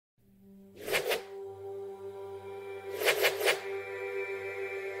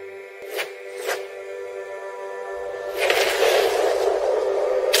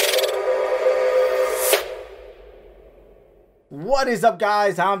What is up,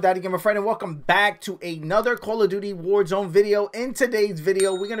 guys? I'm DaddyGamerFred and welcome back to another Call of Duty Warzone video. In today's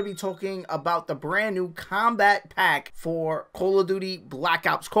video, we're going to be talking about the brand new combat pack for Call of Duty Black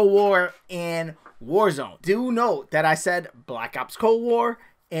Ops Cold War and Warzone. Do note that I said Black Ops Cold War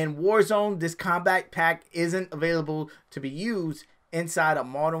and Warzone. This combat pack isn't available to be used inside of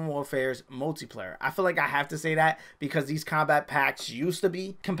Modern Warfare's multiplayer. I feel like I have to say that because these combat packs used to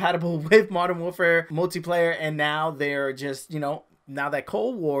be compatible with Modern Warfare multiplayer, and now they're just, you know, now that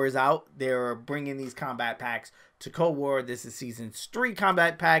Cold War is out, they're bringing these combat packs to Cold War. This is Season 3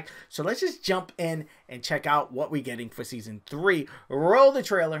 combat pack. So let's just jump in and check out what we're getting for Season 3. Roll the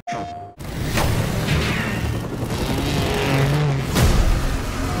trailer.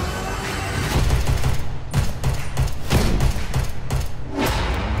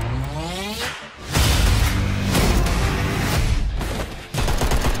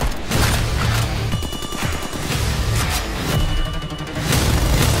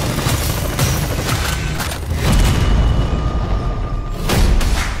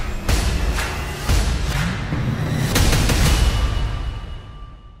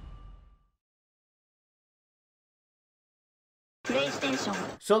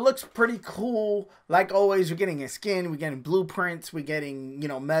 So it looks pretty cool. Like always, we're getting a skin, we're getting blueprints, we're getting, you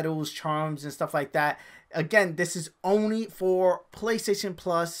know, medals, charms, and stuff like that. Again, this is only for PlayStation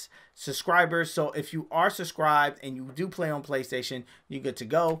Plus subscribers. So if you are subscribed and you do play on PlayStation, you're good to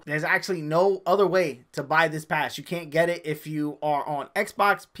go. There's actually no other way to buy this pass. You can't get it if you are on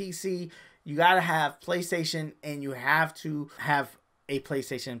Xbox, PC. You gotta have PlayStation, and you have to have a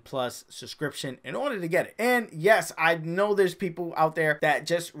PlayStation Plus subscription in order to get it. And yes, I know there's people out there that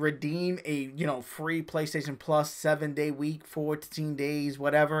just redeem a, you know, free PlayStation Plus 7-day week, 14 days,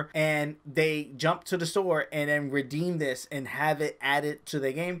 whatever, and they jump to the store and then redeem this and have it added to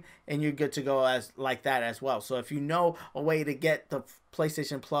the game, and you're good to go as like that as well. So if you know a way to get the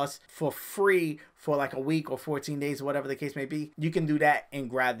PlayStation Plus for free for like a week or 14 days or whatever the case may be, you can do that and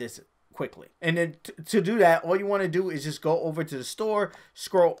grab this quickly. And then to do that, all you want to do is just go over to the store,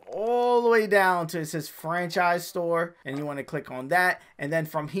 scroll all the way down to it says franchise store, and you want to click on that, and then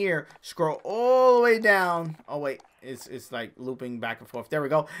from here scroll all the way down. Oh wait, it's like looping back and forth. There we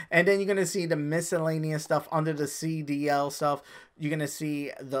go. And then you're gonna see the miscellaneous stuff under the CDL stuff. You're gonna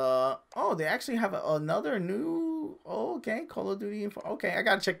see the, oh, they actually have another new, oh, okay, Call of Duty info. Okay, I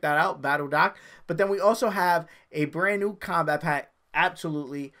gotta check that out, Battle Doc. But then we also have a brand new combat pack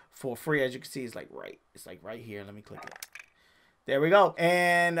absolutely for free. As you can see, it's like right here. Let me click it. There we go.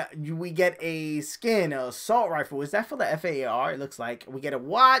 And we get a skin, a assault rifle. Is that for the FAR? It looks like. We get a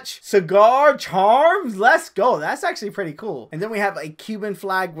watch, cigar, charms. Let's go. That's actually pretty cool. And then we have a Cuban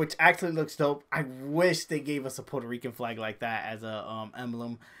flag, which actually looks dope. I wish they gave us a Puerto Rican flag like that as a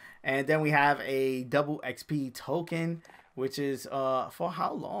emblem. And then we have a double XP token, which is for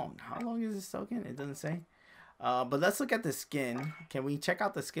how long? How long is this token? It doesn't say. But let's look at the skin. Can we check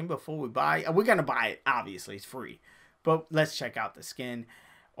out the skin before we buy? We're going to buy it. Obviously, it's free. But let's check out the skin.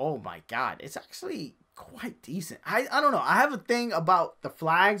 Oh, my God. It's actually quite decent. I don't know. I have a thing about the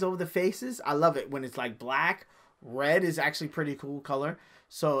flags over the faces. I love it when it's like black. Red is actually pretty cool color.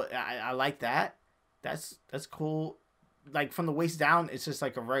 So I like that. That's cool. Like from the waist down, it's just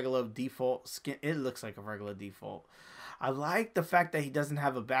like a regular default skin. It looks like a regular default. I like the fact that he doesn't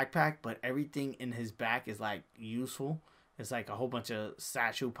have a backpack, but everything in his back is like useful. It's like a whole bunch of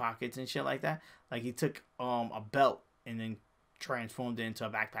satchel pockets and shit like that. Like he took a belt and then transformed it into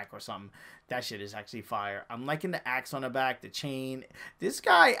a backpack or something. That shit is actually fire. I'm liking the axe on the back, the chain. This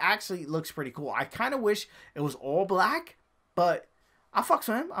guy actually looks pretty cool. I kind of wish it was all black, but I fucks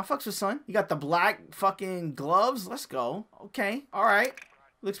with him. I fucks with son. You got the black fucking gloves. Let's go. Okay. All right.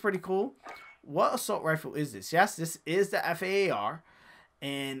 Looks pretty cool. What assault rifle is this? Yes, this is the FAR,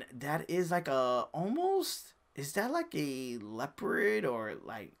 and that is like a almost, is that like a leopard or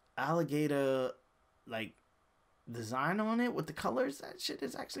like alligator like design on it with the colors? That shit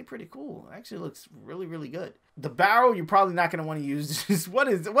is actually pretty cool. It actually looks really, really good. The barrel you're probably not gonna want to use. what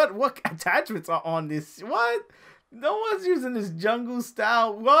attachments are on this? What? No one's using this jungle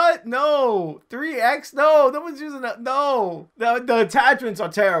style. What? No. 3X? No. No one's using that. No. The attachments are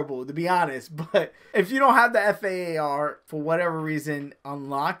terrible, to be honest. But if you don't have the FAR for whatever reason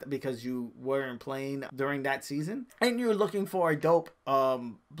unlocked because you weren't playing during that season and you're looking for a dope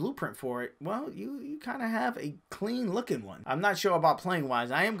blueprint for it, well, you kind of have a clean looking one. I'm not sure about playing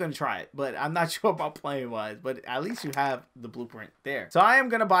wise. I am going to try it, but I'm not sure about playing wise. But at least you have the blueprint there. So I am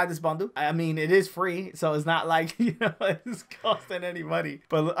going to buy this bundle. I mean, it is free, so it's not like, you know, it's costing any money.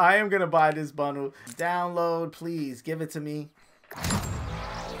 But I am going to buy this bundle. Download, please. Give it to me.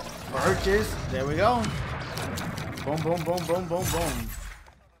 Purchase. There we go. Boom, boom, boom, boom, boom, boom.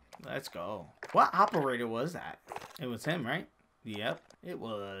 Let's go. What operator was that? It was him, right? Yep, it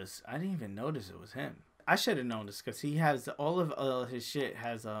was. I didn't even notice it was him. I should have known this because he has all of his shit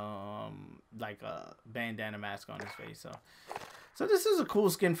has like a bandana mask on his face. So this is a cool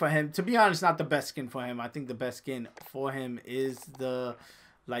skin for him. To be honest, not the best skin for him. I think the best skin for him is the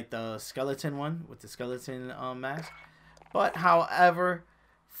skeleton one with the skeleton mask. But however,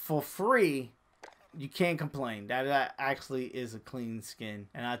 for free, you can't complain. That actually is a clean skin,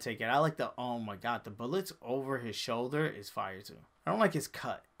 and I take it. I like the, oh my god, the bullets over his shoulder is fire too. I don't like his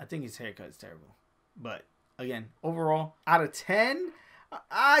cut. I think his haircut is terrible. But again, overall, out of 10,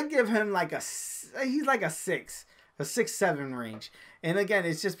 I give him like he's like a 6, 7 range. And again,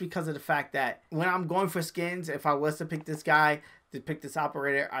 it's just because of the fact that when I'm going for skins, if I was to pick this guy, to pick this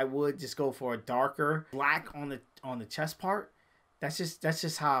operator, I would just go for a darker black on the chest part. That's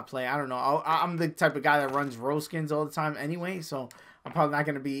just how I play. I don't know. I'm the type of guy that runs rose skins all the time anyway, so I'm probably not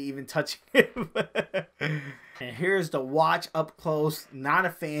going to be even touching him. And here's the watch up close. Not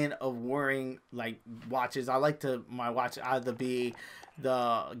a fan of wearing like watches. I like my watch either be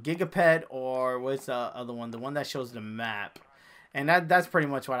the Gigapet or what's the other one? The one that shows the map. And that's pretty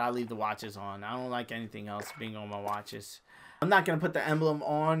much what I leave the watches on. I don't like anything else being on my watches. I'm not going to put the emblem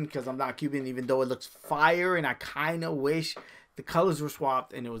on because I'm not Cuban, even though it looks fire, and I kind of wish the colors were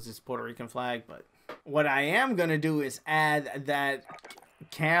swapped and it was this Puerto Rican flag. But what I am going to do is add that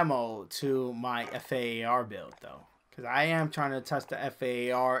camo to my FAAR build, though, because I am trying to test the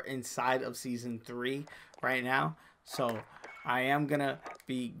FAAR inside of Season 3 right now. So I am going to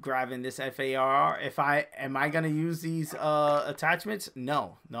be grabbing this FAAR. Am I going to use these attachments?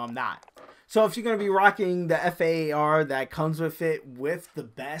 No, I'm not. So if you're going to be rocking the FAAR that comes with it with the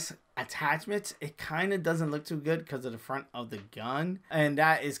best attachments, it kind of doesn't look too good because of the front of the gun. And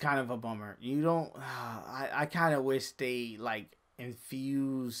that is kind of a bummer. You don't, I kind of wish they like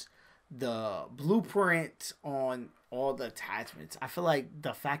infuse the blueprint on all the attachments. I feel like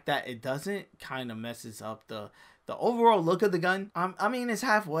the fact that it doesn't kind of messes up the overall look of the gun. I mean, it's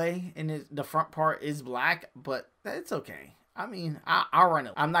halfway and the front part is black, but it's okay. I mean, I'll run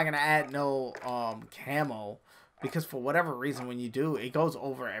it. I'm not going to add no camo because for whatever reason, when you do, it goes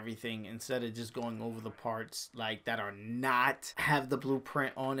over everything instead of just going over the parts like that are not have the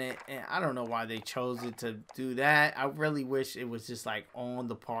blueprint on it. And I don't know why they chose it to do that. I really wish it was just like on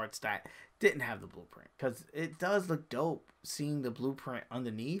the parts that didn't have the blueprint, because it does look dope seeing the blueprint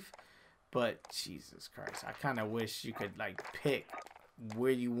underneath. But Jesus Christ, I kind of wish you could like pick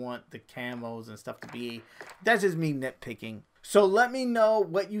where you want the camos and stuff to be. That's just me nitpicking. So let me know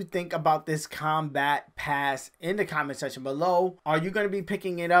what you think about this combat pass in the comment section below. Are you going to be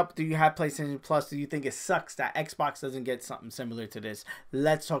picking it up? Do you have PlayStation Plus? Do you think it sucks that Xbox doesn't get something similar to this?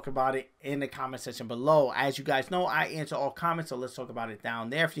 Let's talk about it in the comment section below. As you guys know, I answer all comments, so let's talk about it down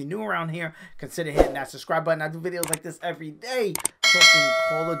there. If you're new around here, consider hitting that subscribe button. I do videos like this every day, talking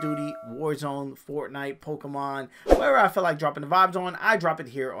Call of Duty, Warzone, Fortnite, Pokemon, wherever I feel like dropping the vibes on, I drop it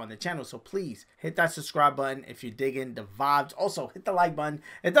here on the channel. So please hit that subscribe button if you're digging the vibes. Also, hit the like button.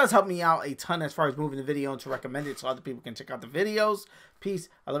 It does help me out a ton as far as moving the video and to recommend it so other people can check out the videos. Peace.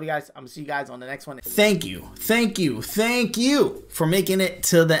 I love you guys. I'm going to see you guys on the next one. Thank you for making it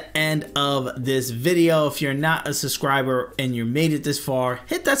to the end of this video. If you're not a subscriber and you made it this far,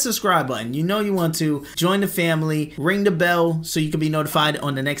 hit that subscribe button. You know you want to. Join the family. Ring the bell so you can be notified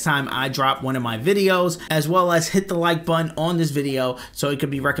on the next time I drop one of my videos, as well as hit the like button on this video so it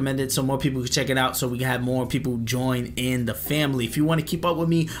could be recommended so more people can check it out, so we can have more people join in the family. If you want to keep up with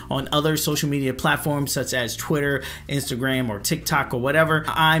me on other social media platforms such as Twitter, Instagram, or TikTok, or whatever,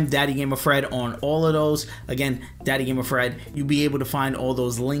 I'm DaddyGamerFred on all of those. Again, DaddyGamerFred. You'll be able to find all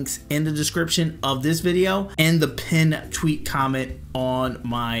those links in the description of this video and the pinned tweet comment on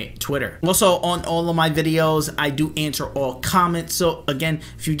my Twitter. Also, on all of my videos, I do answer all comments. So again,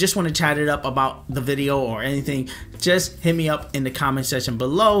 if you just want to chat it up about the video or anything, just hit me up in the comment section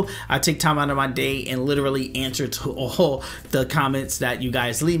below. I take time out of my day and literally answer to all the comments that you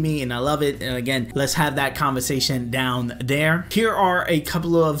guys leave me, and I love it. And again, let's have that conversation down there. Here are a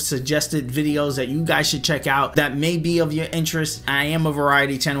couple of suggested videos that you guys should check out that may be of your interest. I am a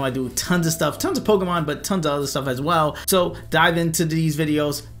variety channel. I do tons of stuff, tons of Pokemon, but tons of other stuff as well. So dive into these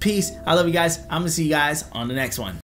videos. Peace. I love you guys. I'm gonna see you guys on the next one.